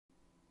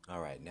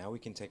Alright, now we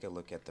can take a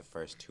look at the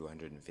first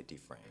 250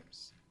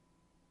 frames.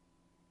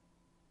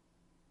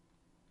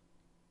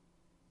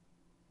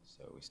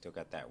 So we still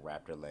got that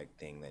raptor leg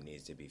thing that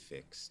needs to be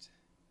fixed.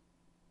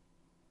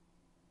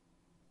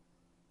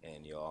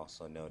 And you'll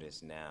also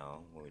notice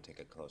now, when we take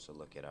a closer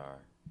look at our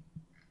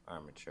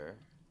armature,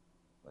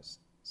 let's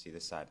see the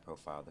side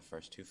profile, the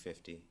first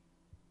 250.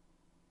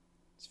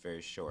 It's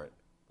very short,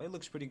 but it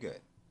looks pretty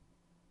good.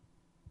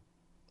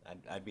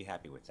 I'd be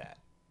happy with that.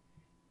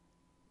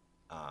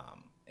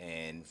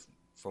 And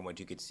from what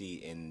you could see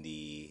in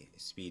the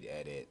speed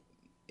edit,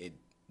 it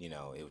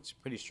it was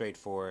pretty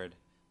straightforward.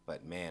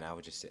 But man, I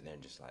was just sitting there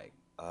and just like,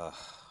 ugh,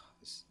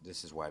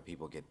 this is why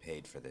people get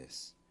paid for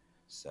this.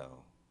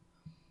 So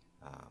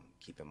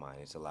keep in mind,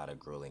 it's a lot of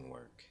grueling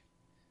work.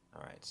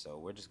 All right, so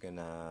we're just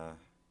gonna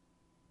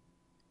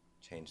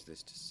change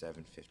this to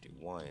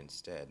 751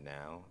 instead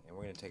now, and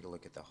we're gonna take a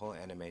look at the whole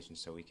animation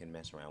so we can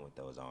mess around with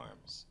those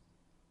arms.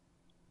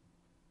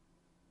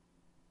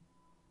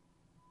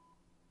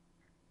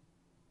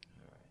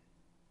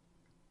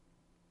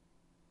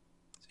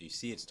 So you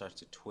see it starts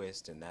to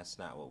twist, and that's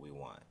not what we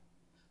want.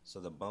 So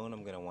the bone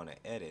I'm going to want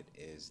to edit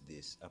is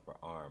this upper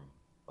arm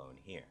bone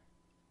here.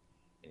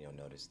 And you'll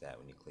notice that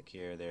when you click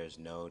here, there's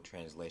no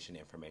translation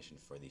information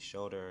for the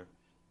shoulder,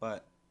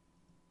 but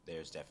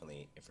there's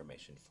definitely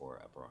information for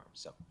upper arm.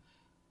 So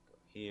go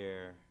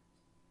here,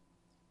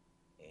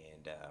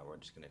 and we're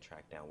just going to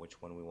track down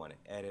which one we want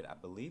to edit. I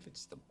believe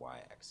it's the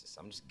y-axis.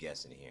 I'm just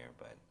guessing here,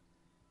 but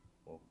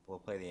we'll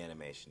play the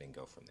animation and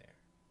go from there.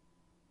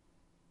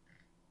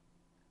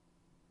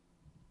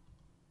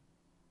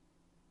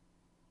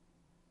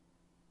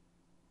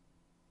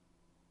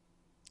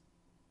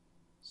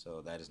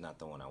 So that is not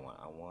the one I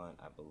want.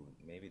 I believe,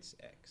 maybe it's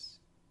X.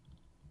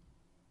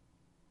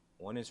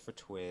 One is for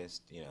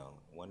twist,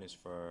 one is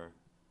for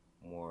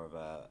more of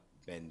a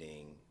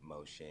bending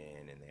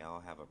motion, and they all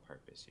have a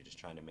purpose. You're just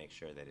trying to make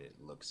sure that it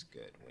looks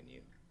good when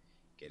you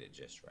get it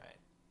just right.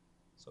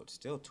 So it's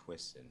still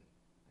twisting.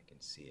 I can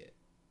see it,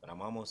 but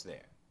I'm almost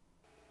there.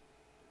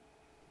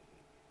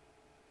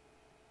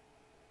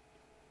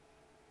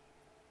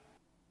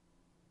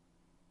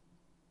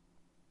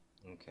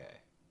 Okay.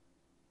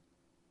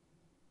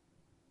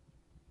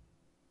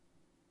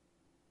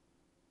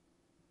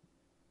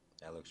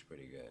 That looks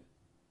pretty good.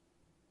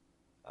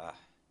 Ah,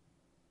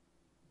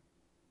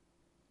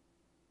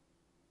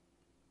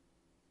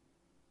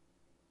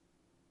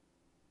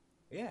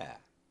 yeah,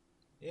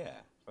 yeah.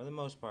 For the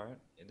most part,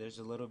 there's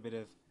a little bit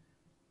of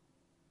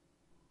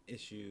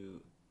issue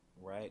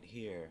right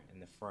here in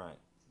the front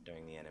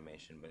during the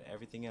animation, but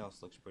everything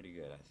else looks pretty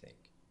good, I think.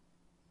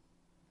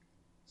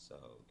 So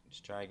let's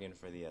try again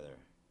for the other.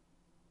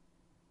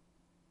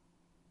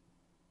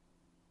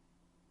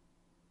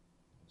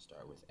 We'll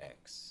start with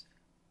X.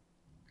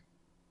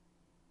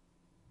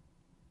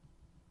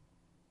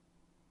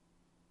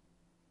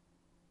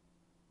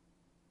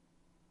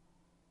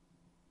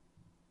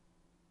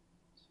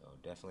 So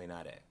definitely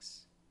not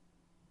X.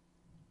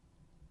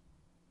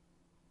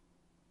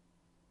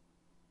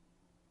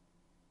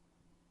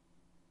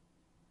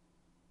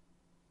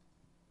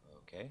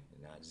 Okay,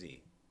 not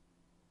Z.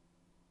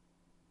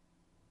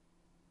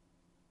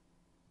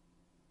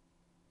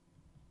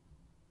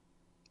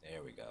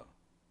 There we go.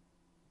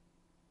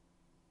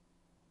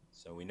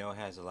 So we know it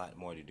has a lot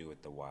more to do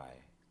with the Y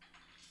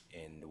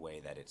in the way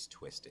that it's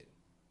twisted.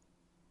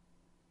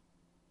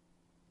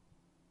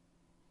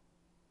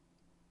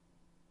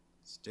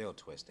 Still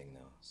twisting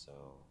though, so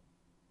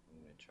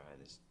I'm gonna try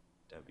this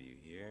W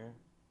here.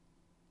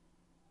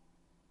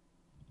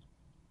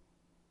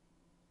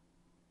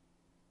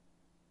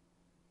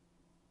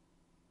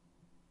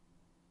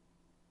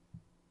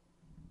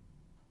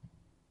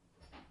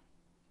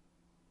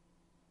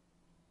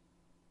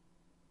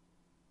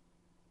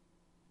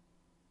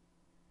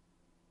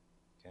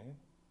 Okay.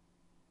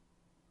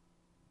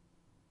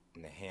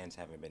 And the hands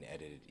haven't been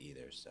edited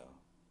either, so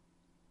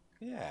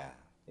yeah,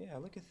 yeah,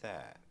 look at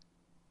that.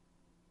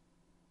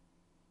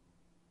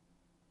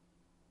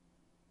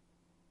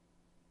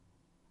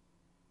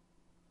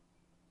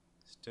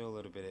 Still a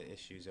little bit of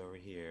issues over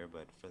here,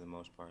 but for the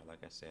most part, like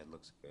I said,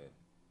 looks good.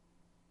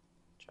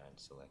 Try and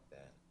select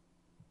that.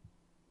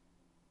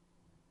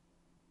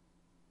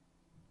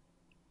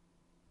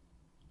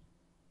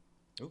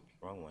 Oops,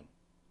 wrong one.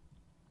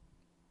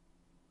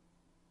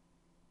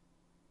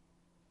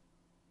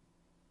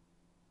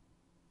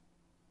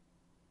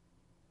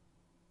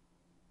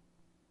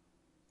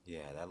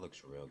 Yeah, that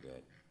looks real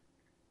good.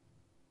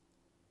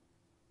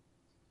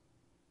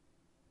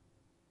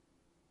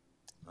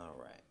 All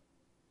right.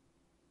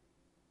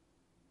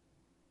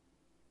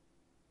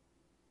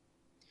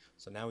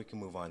 So now we can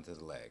move on to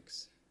the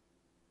legs.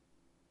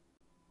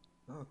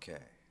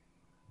 Okay.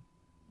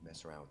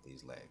 Mess around with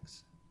these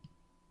legs.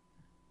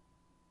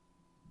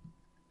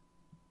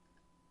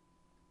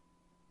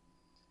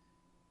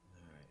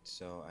 All right.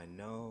 So I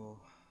know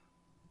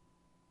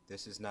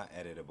this is not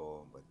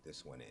editable, but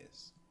this one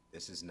is.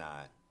 This is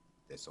not.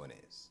 This one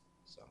is.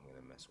 So I'm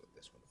going to mess with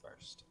this one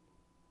first.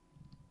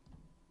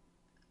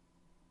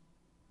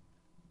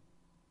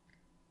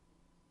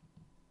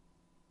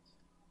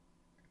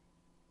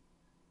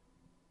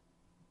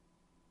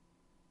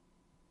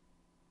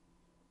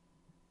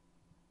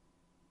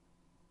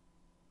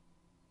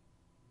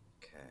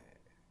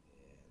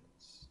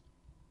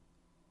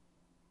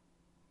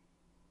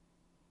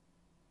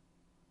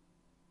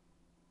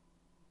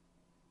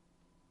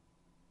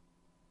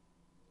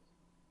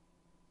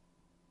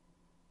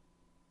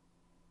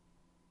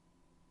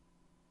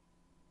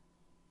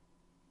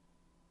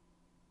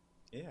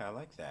 Yeah, I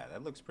like that.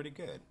 That looks pretty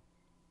good.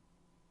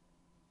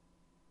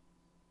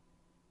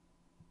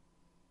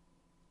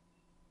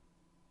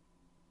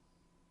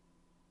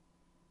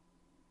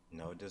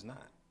 No, it does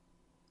not.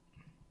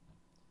 I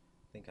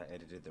think I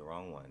edited the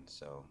wrong one,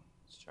 so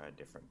let's try a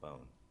different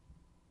bone.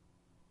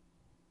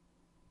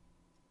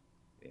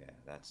 Yeah,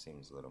 that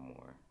seems a little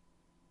more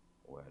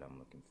what I'm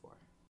looking for.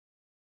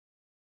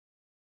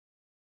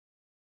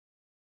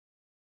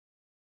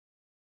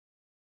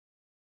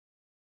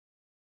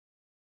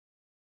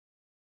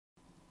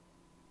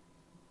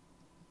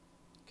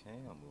 Okay,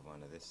 I'll move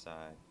on to this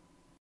side.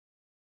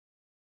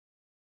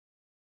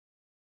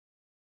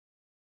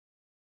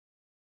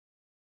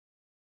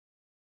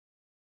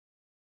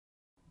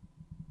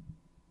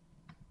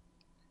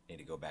 Need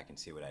to go back and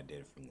see what I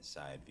did from the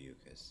side view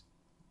because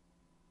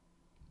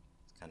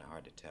it's kind of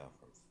hard to tell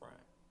from front.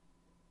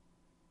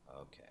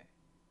 Okay.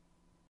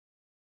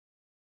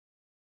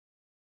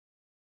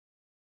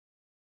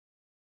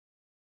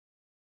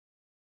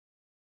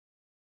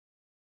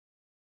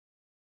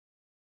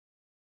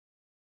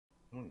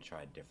 I'm going to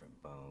try a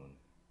different bone.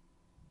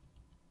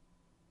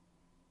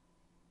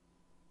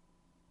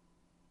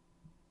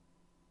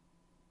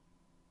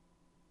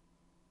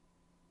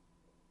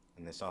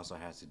 And this also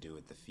has to do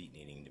with the feet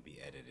needing to be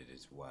edited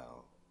as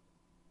well.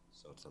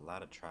 So it's a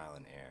lot of trial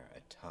and error,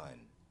 a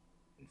ton,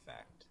 in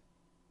fact.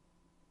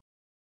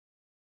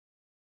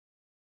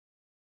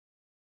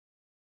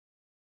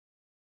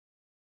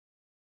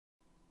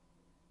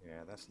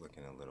 Yeah, that's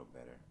looking a little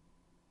better.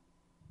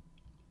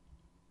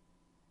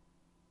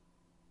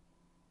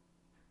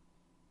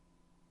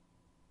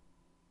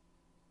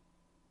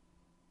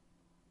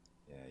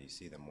 Yeah, you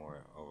see the more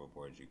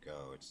overboard you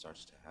go, it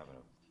starts to have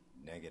a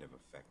negative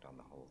effect on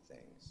the whole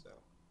thing. So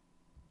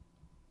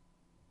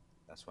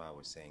that's why I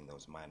was saying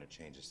those minor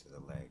changes to the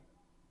leg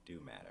do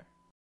matter.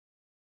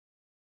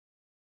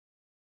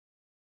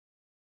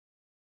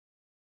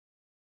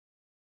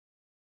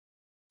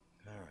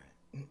 All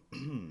right.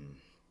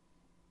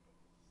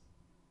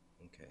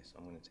 Okay, so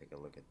I'm going to take a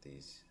look at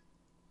these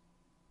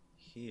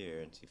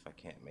here and see if I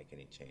can't make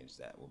any change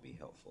that will be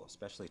helpful,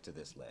 especially to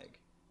this leg.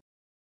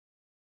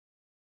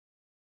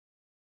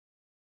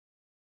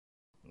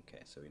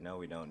 Okay, so we know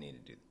we don't need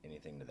to do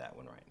anything to that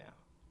one right now.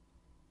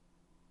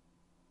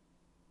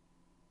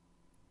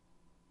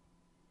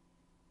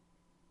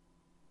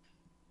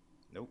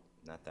 Nope,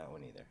 not that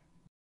one either.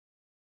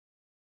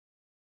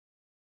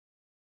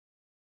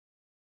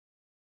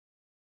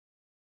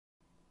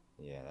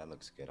 Yeah, that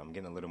looks good. I'm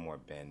getting a little more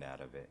bend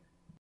out of it.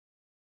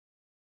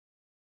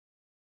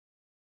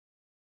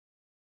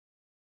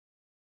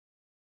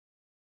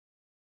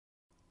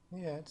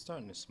 Yeah, it's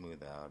starting to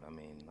smooth out. I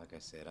mean, like I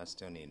said, I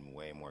still need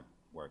way more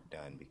work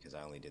done because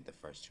I only did the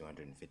first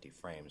 250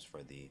 frames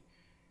for the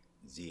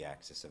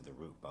Z-axis of the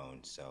root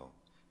bone, so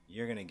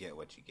you're gonna get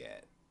what you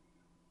get.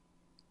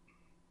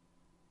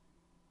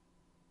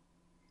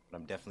 But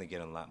I'm definitely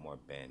getting a lot more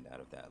bend out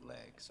of that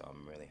leg, so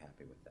I'm really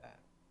happy with that.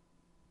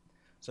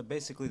 So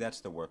basically that's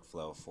the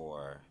workflow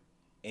for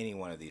any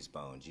one of these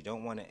bones. You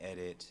don't want to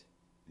edit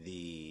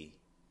the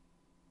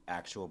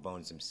actual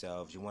bones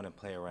themselves. You want to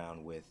play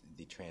around with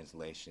the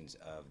translations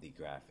of the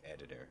graph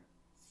editor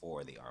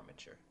for the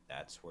armature.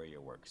 That's where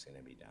your work's going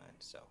to be done.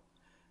 So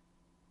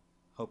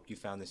hope you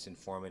found this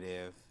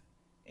informative,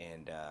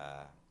 and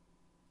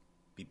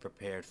be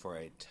prepared for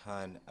a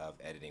ton of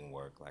editing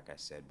work like I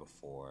said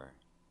before,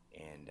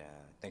 and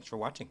thanks for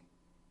watching.